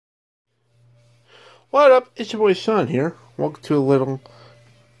What up? It's your boy Sean here. Welcome to a little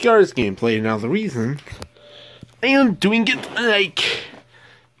Gar's gameplay. Now the reason I am doing it like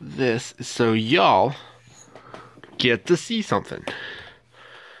this is so y'all get to see something.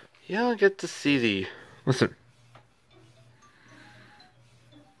 Y'all get to see the... Listen.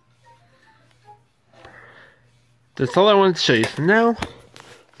 That's all I wanted to show you. So now,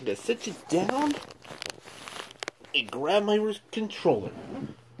 I'm going to sit you down and grab my controller.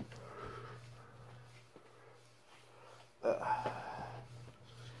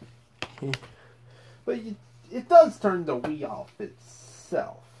 But it does turn the Wii off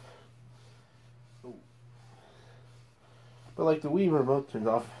itself. Ooh. But like the Wii remote turns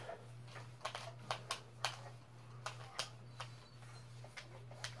off.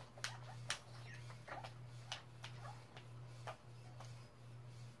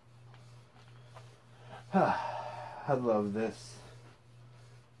 I love this.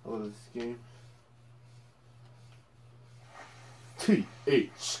 I love this game.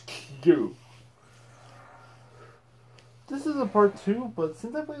 THQ. This is a part 2, but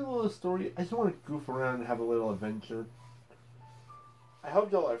since I played a little story, I just want to goof around and have a little adventure. I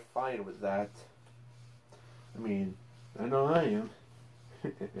hope y'all are fine with that. I mean, I know I am.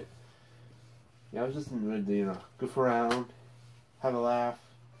 Yeah, I was just in the mood to, goof around, have a laugh.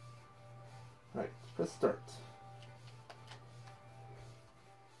 Alright, let's start.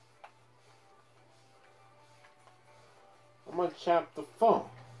 I'm gonna tap the phone.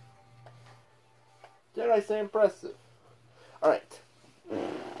 Did I say impressive? Alright.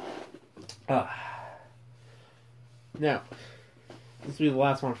 Now, this will be the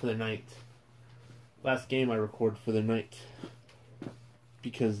last one for the night. Last game I record for the night.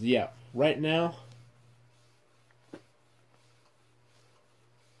 Because, yeah, right now,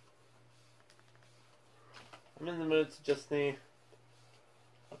 I'm in the mood to just think,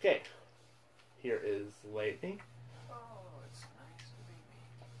 okay, here is Lightning.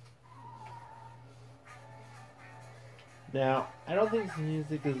 Now, I don't think this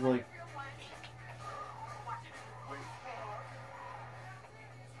music is like...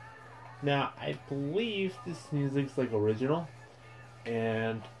 Now, I believe this music's like original,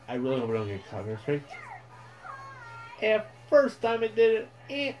 and I really hope I don't get copyright strike. And first time I did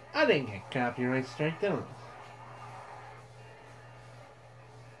it, I didn't get copyright strike, did I?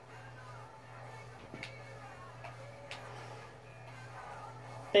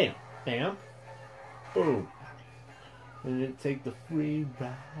 Bam, bam, boom. And then take the free ride.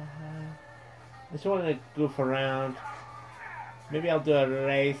 I just want to goof around. Maybe I'll do a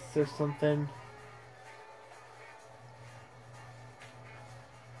race or something.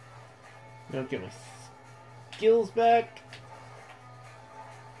 I'll get my skills back.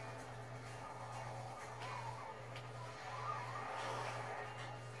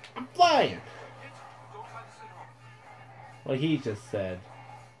 I'm flying! Well, he just said.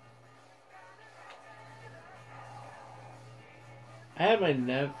 I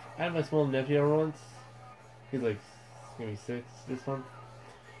had my small nephew over once. He's like maybe 6 this month.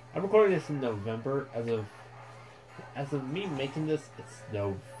 I'm recording this in November. As of me making this, it's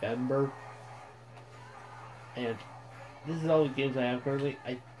November. And this is all the games I have currently.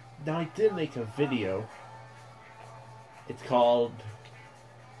 I did make a video. It's called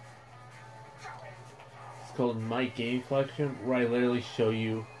My Game Collection, where I literally show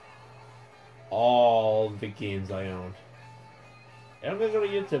you all the games I own. And I'm going to go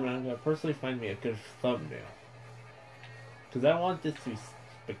to YouTube and I'm going to personally find me a good thumbnail. Because I want this to be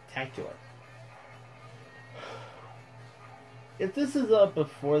spectacular. If this is up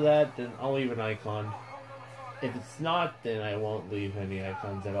before that, then I'll leave an icon. If it's not, then I won't leave any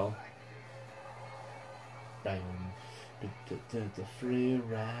icons at all. Bam. The free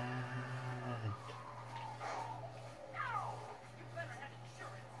ride.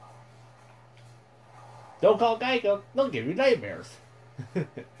 Don't call Geico. They'll give you nightmares.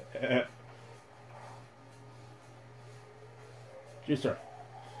 Juicer.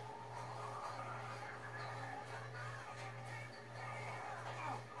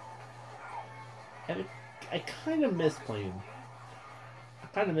 And I kind of miss playing.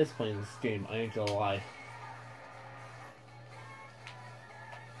 This game, I ain't gonna lie.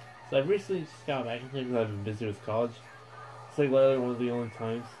 So I've recently just got back into it because I've been busy with college. It's like literally one of the only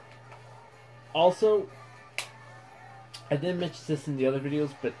times. Also, I didn't mention this in the other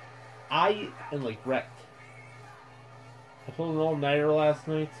videos, but I am like wrecked. I pulled an all-nighter last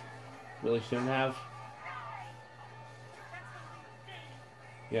night. Really shouldn't have.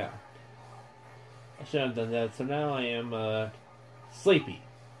 Yeah. I shouldn't have done that. So now I am sleepy.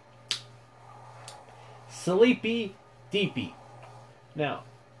 Sleepy deepy. Now,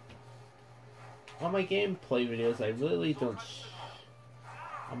 on my gameplay videos, I really don't.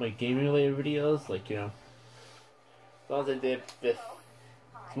 On my gaming related videos, like, you know, the ones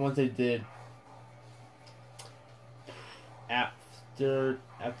I did after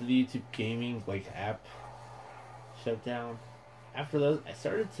the YouTube gaming like app shut down. After those, I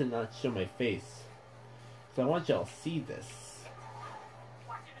started to not show my face, so I want y'all to see this.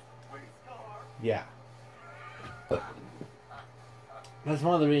 Yeah. That's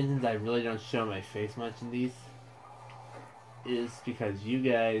one of the reasons I really don't show my face much in these. Is because you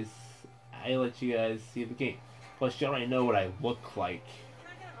guys, I let you guys see the game. Plus, you already know what I look like.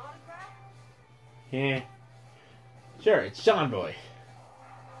 Yeah. Sure, it's Sean Boy.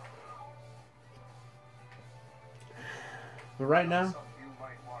 But right now,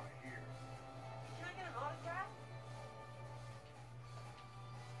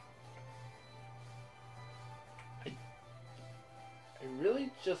 I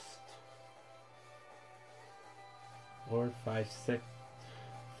really just 4, 5, 6,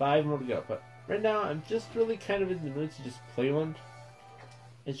 5 more to go. But right now, I'm just really kind of in the mood to just play one.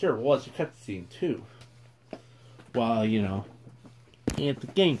 And sure, we'll watch a cutscene too. While, you know, at the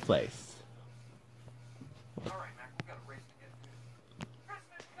game place. Alright, Mac, we got a race to get to.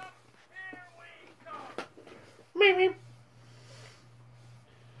 Christmas Cup, here we go! Meep, meep.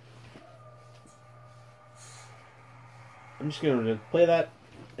 I'm just gonna play that,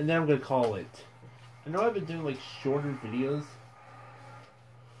 and then I'm gonna call it. I know I've been doing like shorter videos.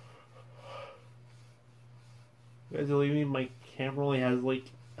 You guys believe me, my camera only has like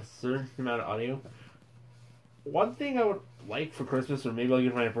a certain amount of audio. One thing I would like for Christmas, or maybe I'll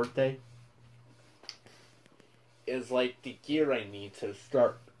get for my birthday, is like the gear I need to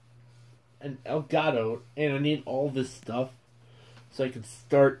start an Elgato, and I need all this stuff so I can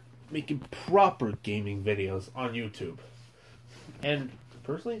start making proper gaming videos on YouTube. And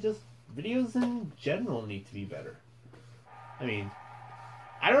personally, just videos in general need to be better. I mean,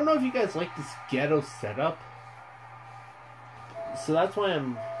 I don't know if you guys like this ghetto setup, so that's why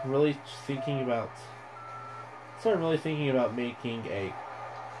I'm really thinking about. So I'm really thinking about making a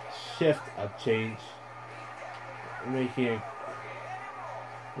shift change, making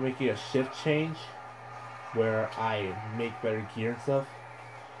a shift change where I make better gear and stuff.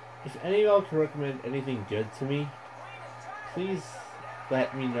 If any of y'all can recommend anything good to me, please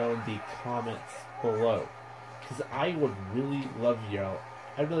let me know in the comments below, because I would really love y'all.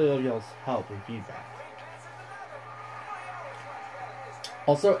 I really love y'all's help and feedback.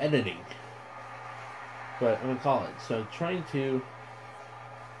 Also editing. But I'm in college, so trying to.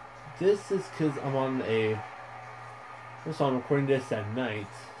 This is because I'm on a. First of all, I'm recording this at night.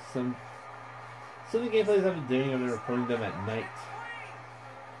 Some of the gameplays I've been doing, I've been recording them at night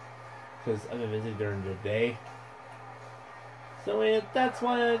because I've been busy during the day. So yeah, that's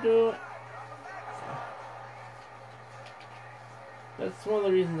why I do it. That's one of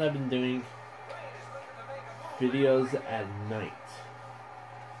the reasons I've been doing videos at night.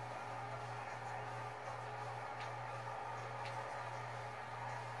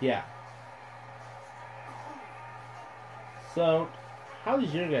 Yeah. So,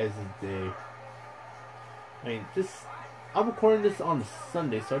 how's your guys' day? I mean, I'm recording this on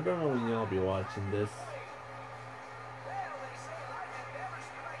Sunday, so I don't know when y'all be watching this.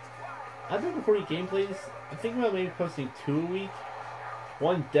 I've been recording gameplays. I'm thinking about maybe posting 2 a week.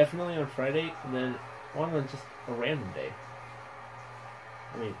 One definitely on Friday, and then one on just a random day.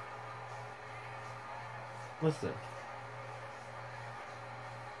 I mean, listen.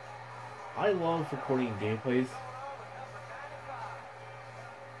 I love recording gameplays.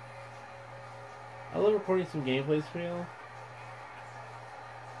 I love recording some gameplays for you.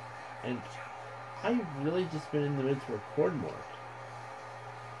 And I've really just been in the mood to record more.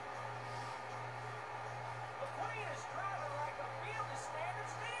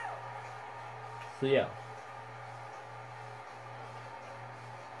 So yeah.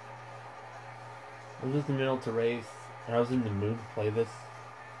 I was just in the middle to race, and I was in the mood to play this.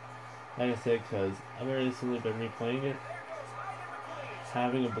 Like I said, because I've recently been replaying it,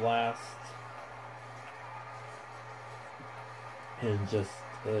 having a blast, and just,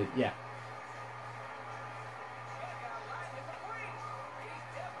 yeah.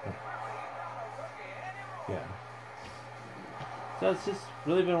 Yeah. So it's just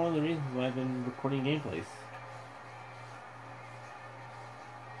really been one of the reasons why I've been recording gameplays.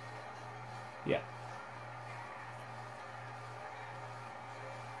 Yeah.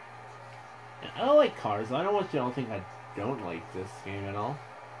 I don't like cars. I don't want you to think I don't like this game at all.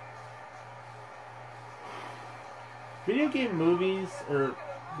 Video game movies, or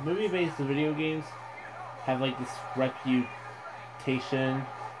movie-based video games, have like this reputation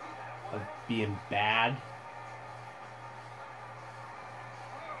of being bad.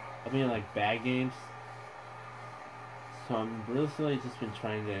 I mean, like bad games. So I'm recently just been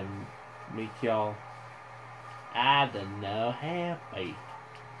trying to make y'all, I don't know, happy.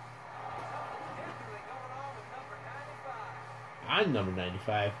 I'm number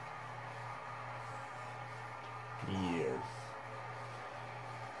 95. Years.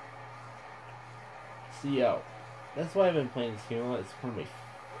 So yo, that's why I've been playing this game a lot. It's one of my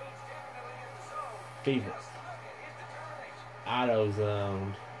favorites.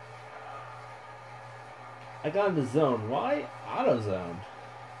 Auto-zoned. I got in the zone. Why? Auto-zoned.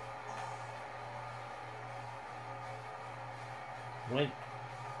 Wait.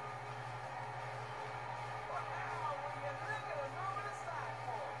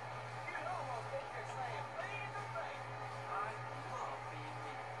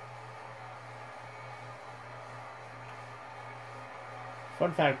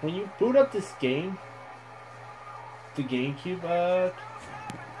 Fun fact, when you boot up this game, the GameCube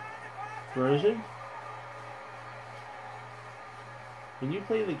version, when you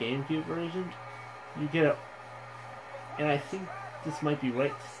play the GameCube version, you get a, and I think this might be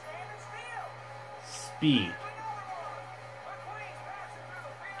right, speed.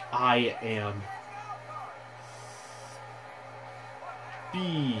 I am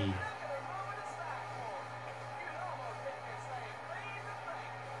speed.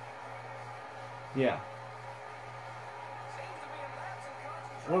 Yeah.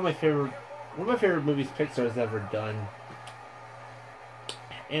 One of my favorite movies Pixar's ever done.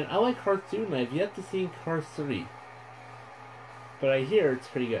 And I like Cars 2, and I've yet to see Cars 3. But I hear it's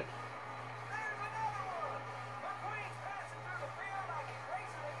pretty good.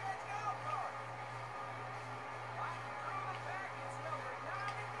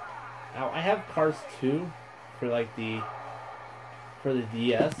 Now, I have Cars 2 for like the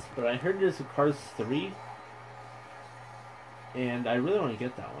DS, but I heard there's a Cars 3, and I really want to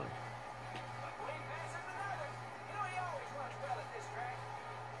get that one.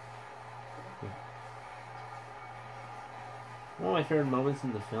 One of my favorite moments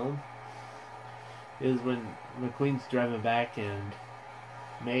in the film is when McQueen's driving back and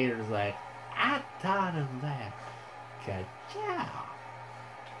Mater's like, I taught him that. Ka-chow.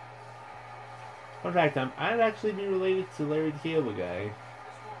 Fun fact, I'd actually be related to Larry the Cable Guy.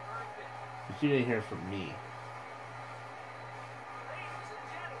 But you didn't hear from me.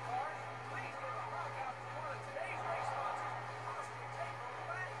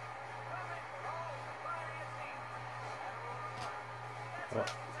 Oh.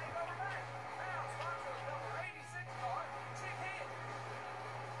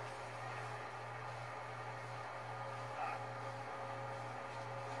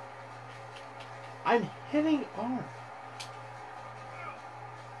 I'm hitting R.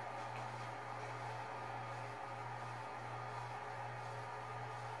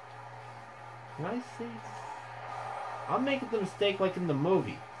 Can I see? I'm making the mistake like in the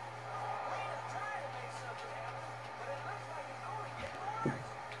movie.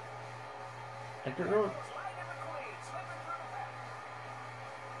 I don't know.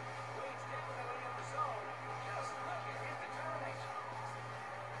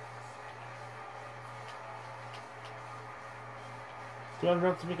 Do I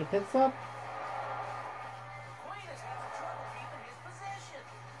have to make a pit stop?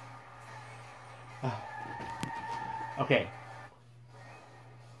 Okay.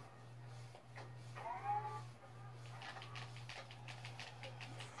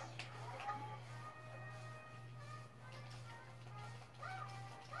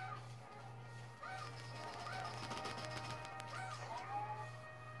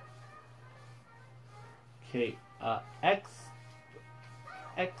 Okay,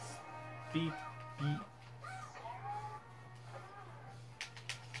 XBB.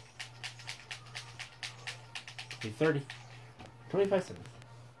 Okay, 30. 25 seconds.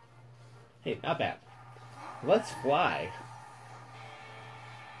 Hey, not bad. Let's fly.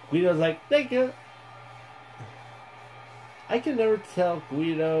 Guido's like, thank you. I can never tell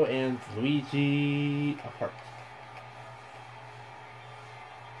Guido and Luigi apart.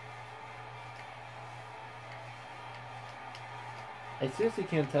 I seriously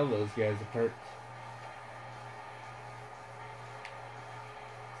can't tell those guys apart.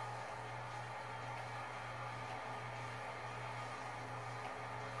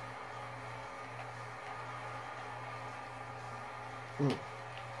 Mm.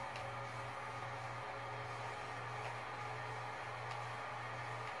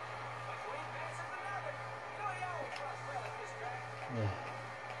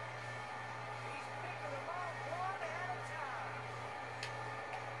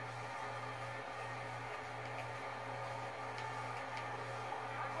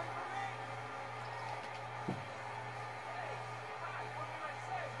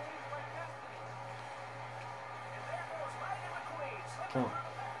 Oh.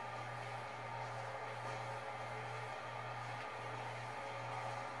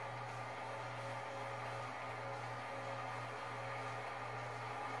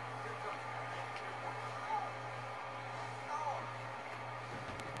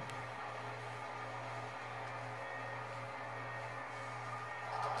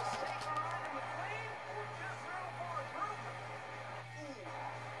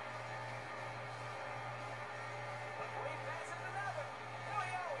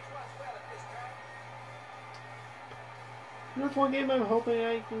 There's one game I'm hoping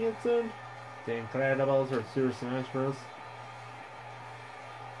I can get soon. The Incredibles or Super Smash Bros.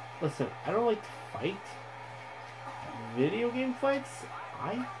 Listen, I don't like to fight. Video game fights,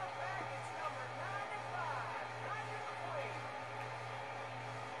 I...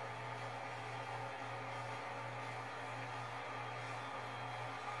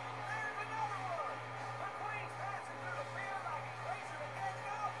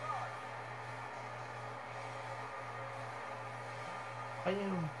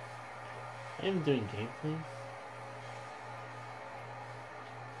 I am doing gameplays.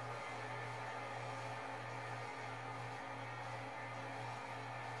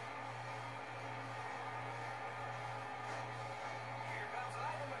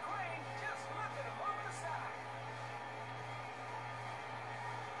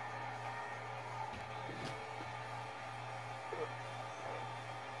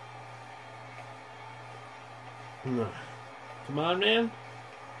 Come on, man.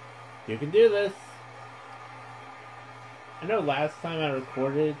 You can do this. I know last time I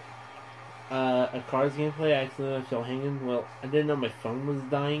recorded a Cars gameplay, I accidentally fell hanging. Well, I didn't know my phone was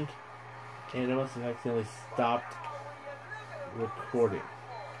dying, and I must have accidentally stopped recording.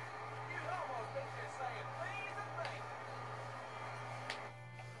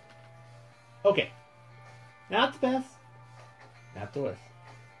 Okay. Not the best. Not the worst.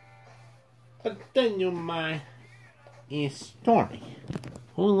 Continue my story.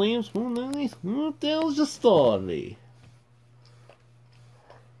 Who lives? Who lives? Who tells the story?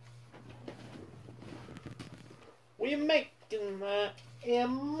 We're making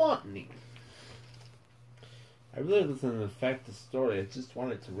money. I really doesn't affect the story. I just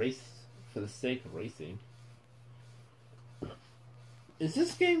wanted to race for the sake of racing. Is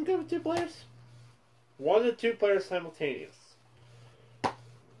this game good with 2 players? 1 to 2 players simultaneous.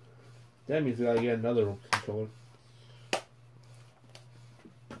 That means we gotta get another controller.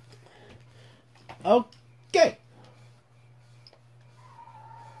 Okay.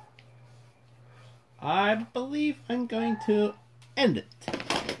 I believe I'm going to end it.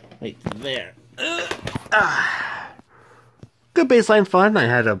 Right there. Good baseline fun. I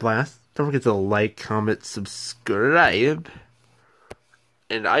had a blast. Don't forget to like, comment, subscribe.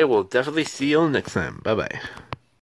 And I will definitely see you next time. Bye-bye.